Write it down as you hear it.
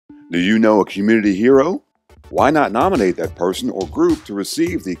Do you know a community hero? Why not nominate that person or group to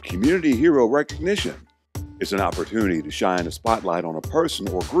receive the Community Hero recognition? It's an opportunity to shine a spotlight on a person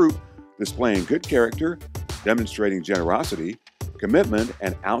or group displaying good character, demonstrating generosity, commitment,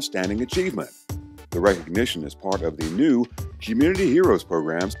 and outstanding achievement. The recognition is part of the new Community Heroes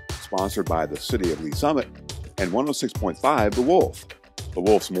programs sponsored by the City of LeesSummit and 106.5 The Wolf. The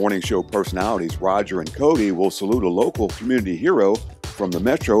Wolf's morning show personalities Roger and Codie will salute a local community hero from the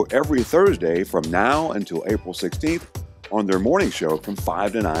Metro every Thursday from now until April 16th on their morning show from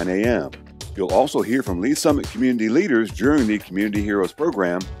 5 to 9 a.m. You'll also hear from LeesSummit community leaders during the Community Heroes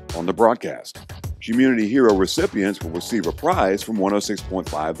program on the broadcast. Community Hero recipients will receive a prize from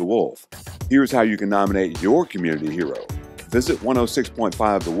 106.5 The Wolf. Here's how you can nominate your community hero. Visit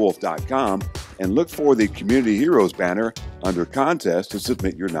 106.5thewolf.com and look for the Community Heroes banner under Contest to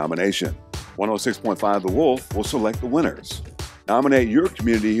submit your nomination. 106.5 The Wolf will select the winners. Nominate your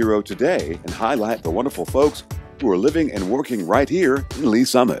community hero today and highlight the wonderful folks who are living and working right here in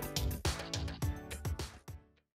LeesSummit.